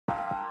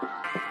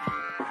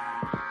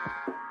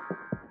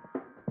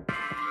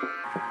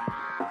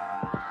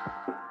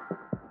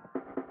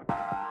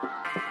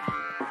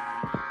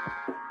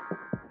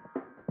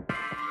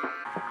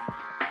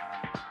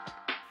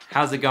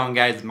How's it going,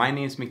 guys? My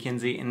name is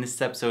Mackenzie and this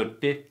is episode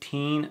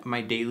 15 of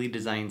my daily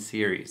design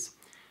series.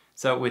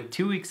 So with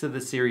 2 weeks of the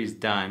series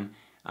done,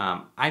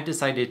 I've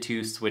decided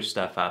to switch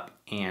stuff up,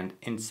 and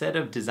instead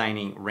of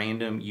designing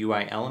random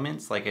UI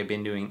elements like I've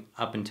been doing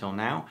up until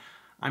now,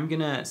 I'm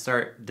gonna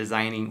start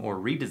designing or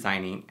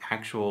redesigning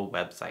actual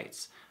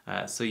websites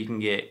so you can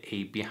get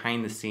a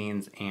behind the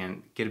scenes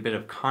and get a bit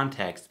of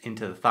context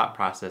into the thought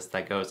process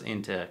that goes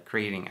into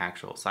creating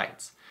actual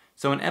sites.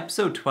 So in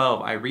episode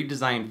 12, I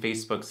redesigned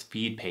Facebook's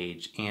feed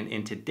page, and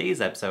in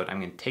today's episode, I'm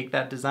going to take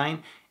that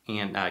design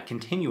and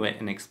continue it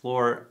and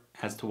explore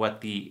as to what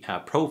the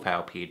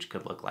profile page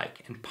could look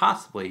like. And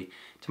possibly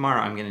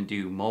tomorrow, I'm going to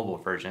do mobile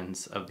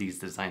versions of these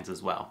designs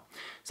as well.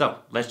 So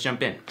let's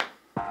jump in.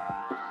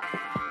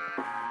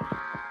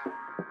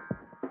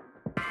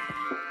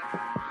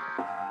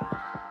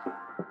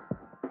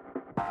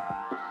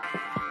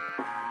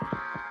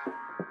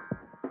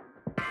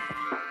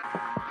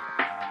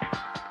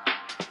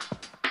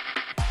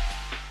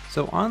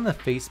 So on the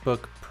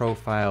Facebook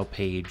profile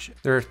page,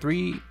 there are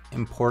 3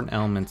 important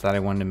elements that I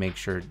wanted to make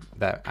sure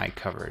that I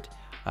covered.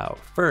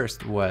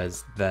 First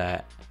was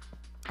that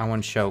I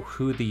want to show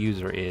who the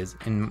user is.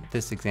 In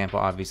this example,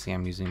 obviously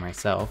I'm using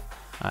myself.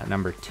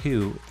 Number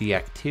 2, the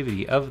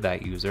activity of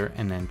that user.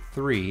 And then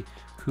 3,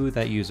 who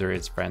that user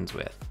is friends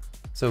with.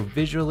 So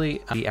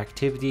visually, the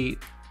activity,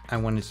 I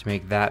wanted to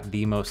make that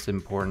the most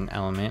important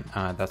element.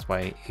 That's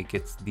why it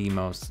gets the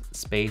most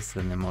space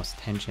and the most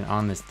attention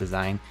on this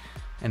design.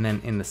 And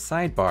then in the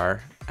sidebar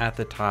at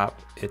the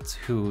top, it's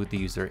who the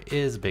user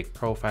is, big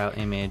profile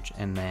image,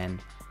 and then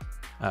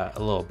a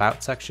little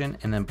about section.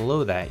 And then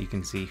below that, you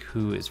can see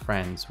who is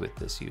friends with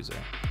this user.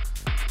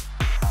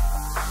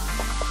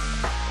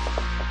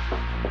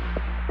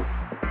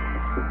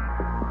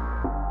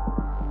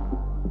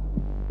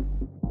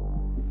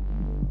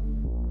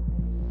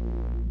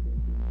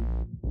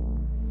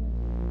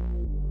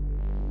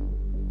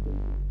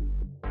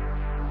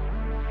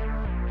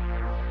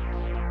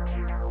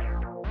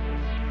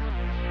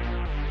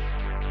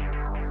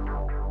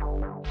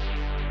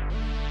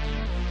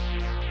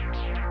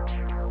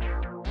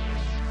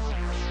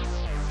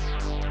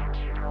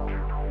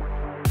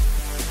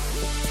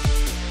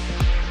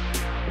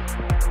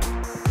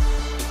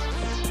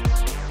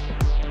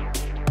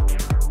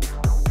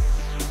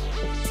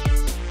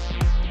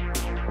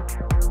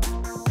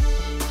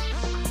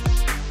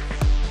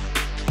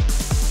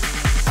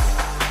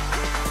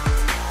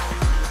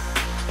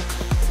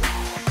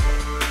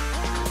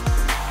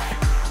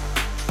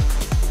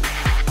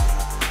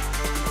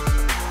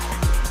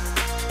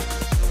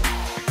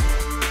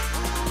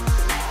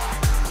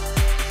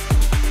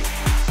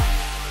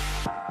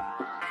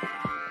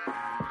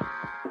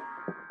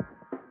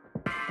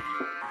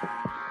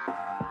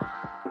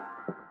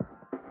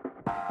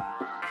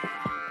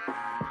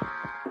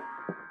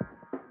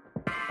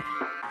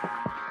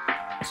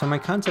 So my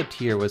concept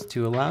here was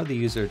to allow the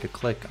user to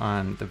click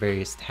on the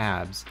various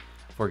tabs,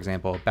 for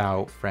example,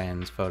 about,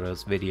 friends,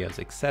 photos, videos,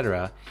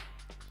 etc.,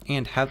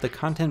 and have the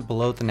content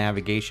below the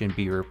navigation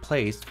be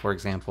replaced, for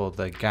example,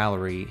 the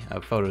gallery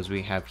of photos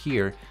we have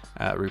here,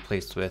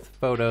 replaced with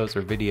photos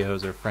or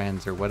videos or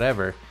friends or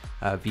whatever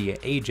via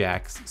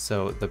Ajax,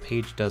 so the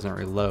page doesn't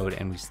reload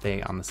and we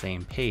stay on the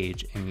same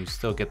page and you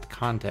still get the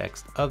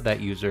context of that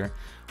user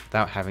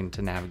without having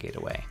to navigate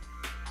away.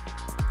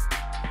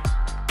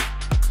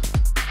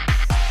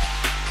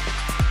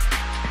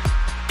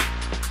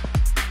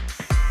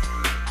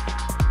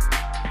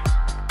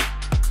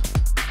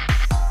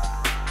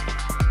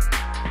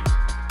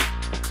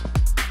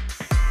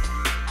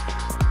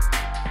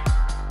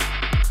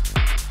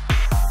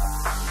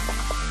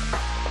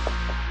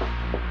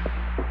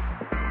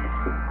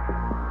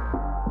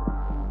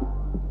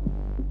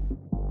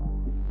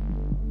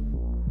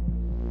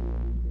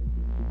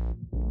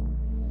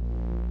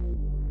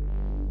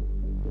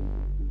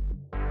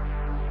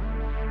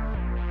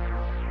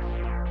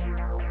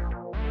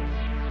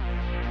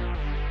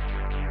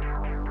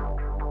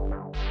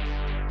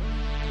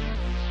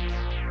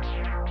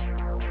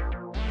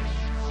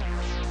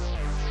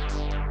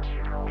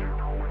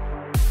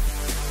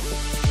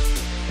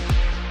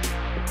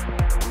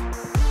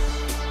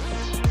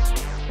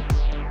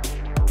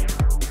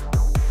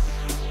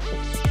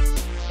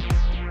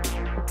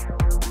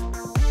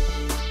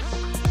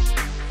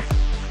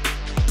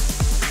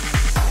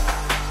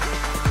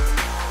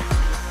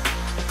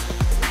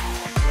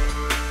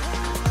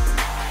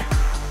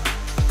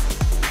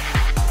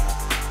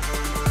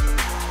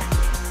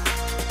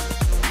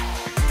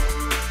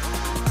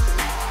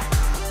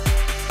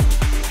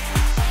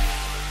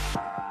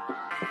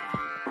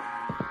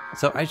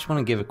 So I just want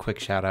to give a quick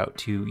shout out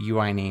to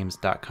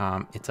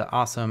uinames.com. It's an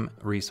awesome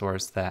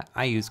resource that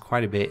I use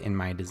quite a bit in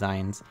my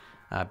designs.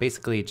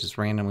 Basically, it just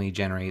randomly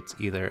generates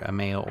either a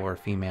male or a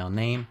female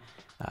name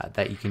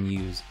that you can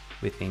use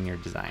within your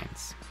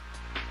designs.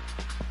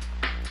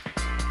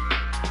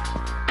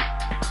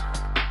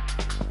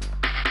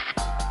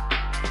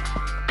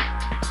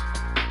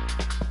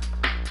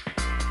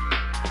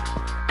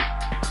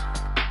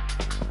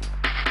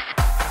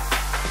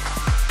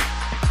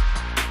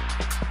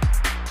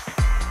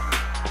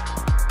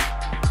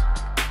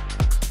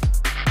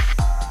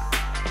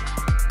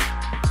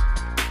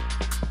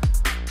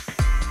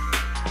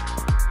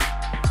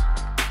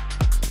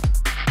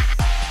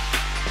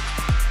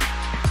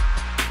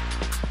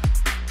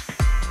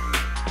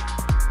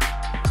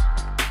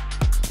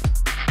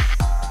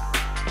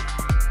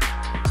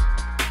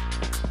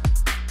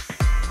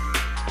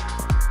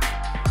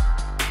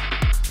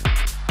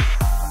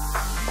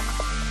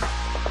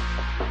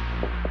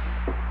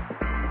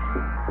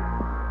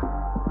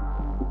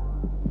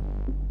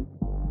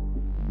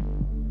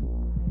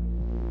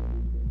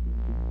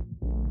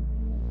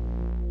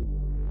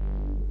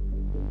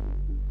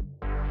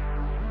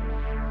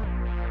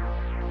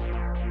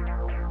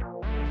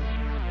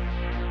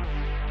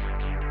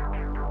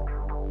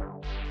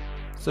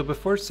 So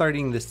before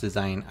starting this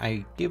design,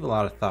 I gave a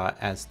lot of thought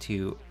as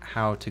to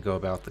how to go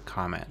about the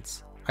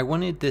comments. I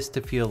wanted this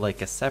to feel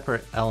like a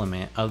separate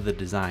element of the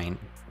design,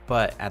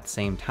 but at the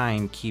same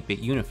time keep it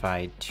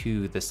unified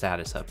to the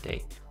status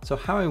update. So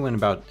how I went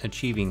about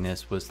achieving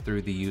this was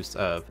through the use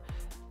of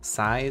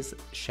size,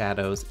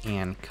 shadows,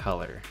 and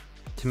color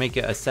to make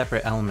it a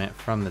separate element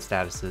from the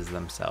statuses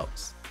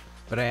themselves.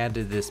 But I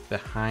added this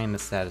behind the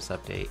status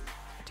update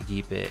to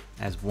keep it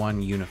as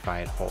one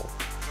unified whole.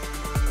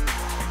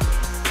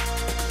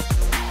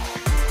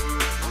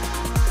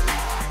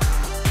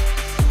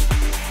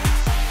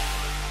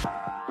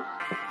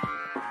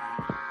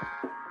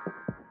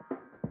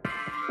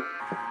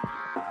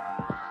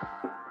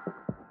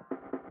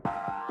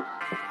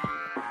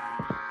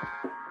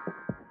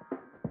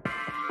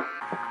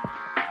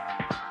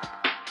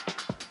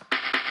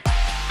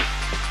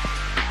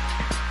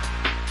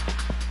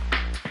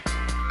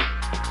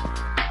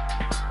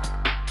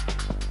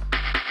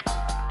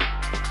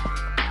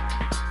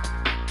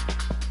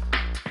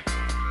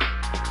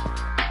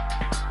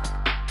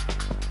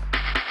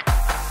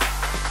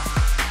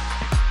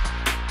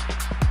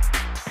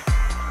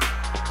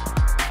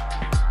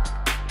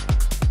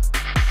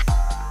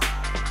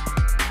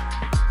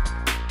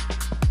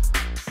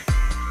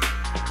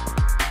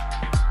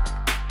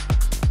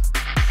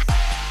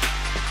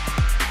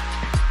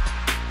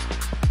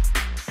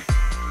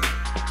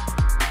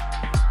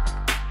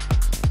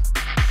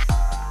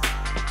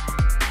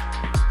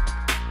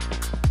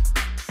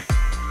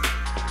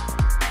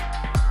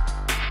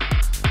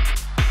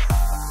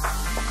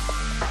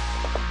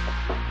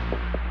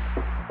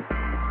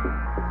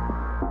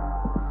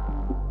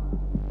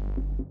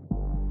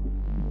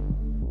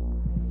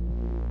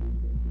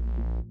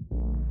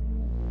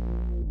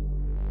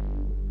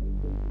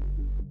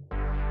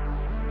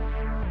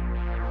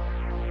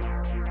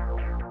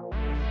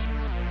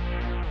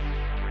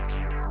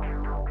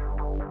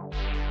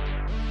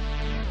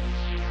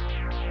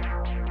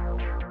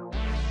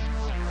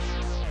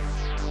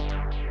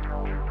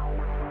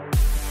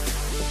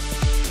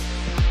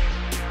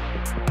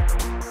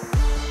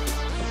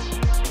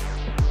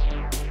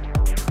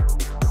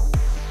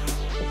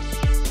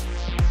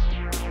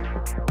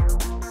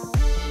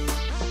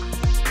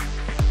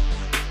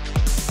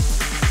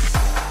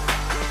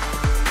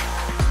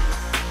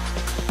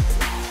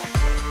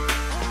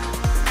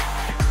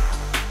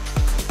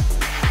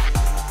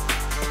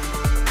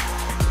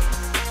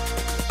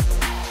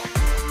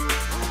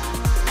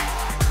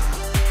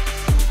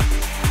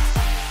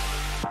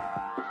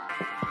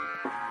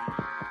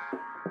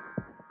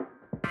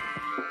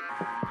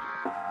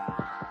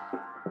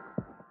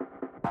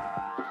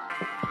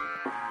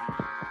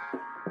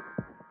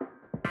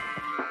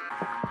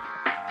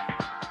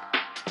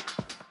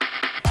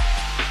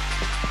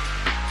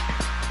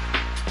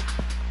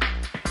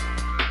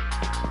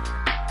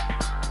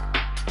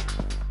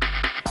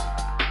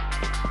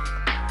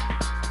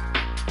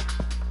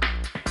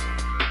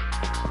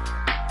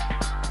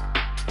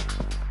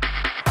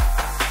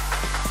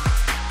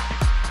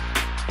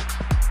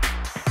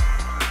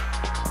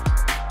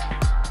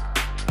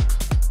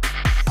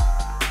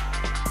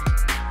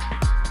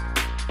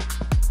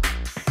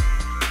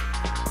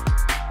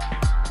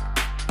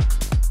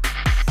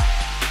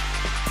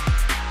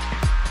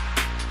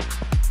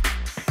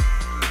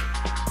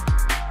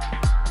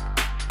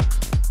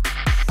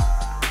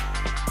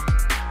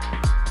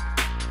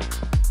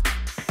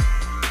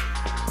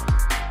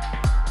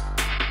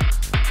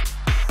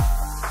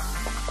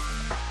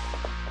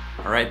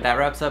 Alright, that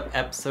wraps up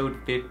episode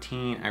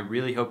 15. I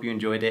really hope you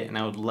enjoyed it, and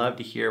I would love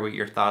to hear what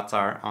your thoughts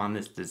are on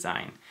this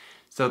design.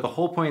 So the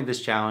whole point of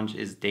this challenge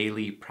is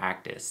daily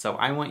practice. So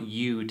I want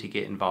you to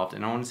get involved,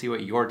 and I want to see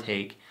what your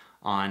take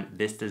on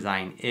this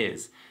design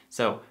is.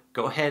 So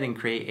go ahead and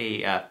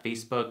create a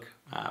Facebook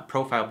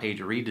profile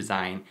page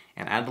redesign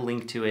and add the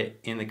link to it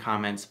in the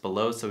comments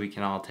below so we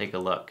can all take a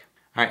look.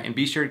 Alright, and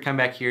be sure to come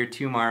back here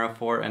tomorrow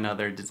for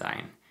another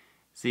design.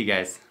 See you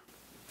guys.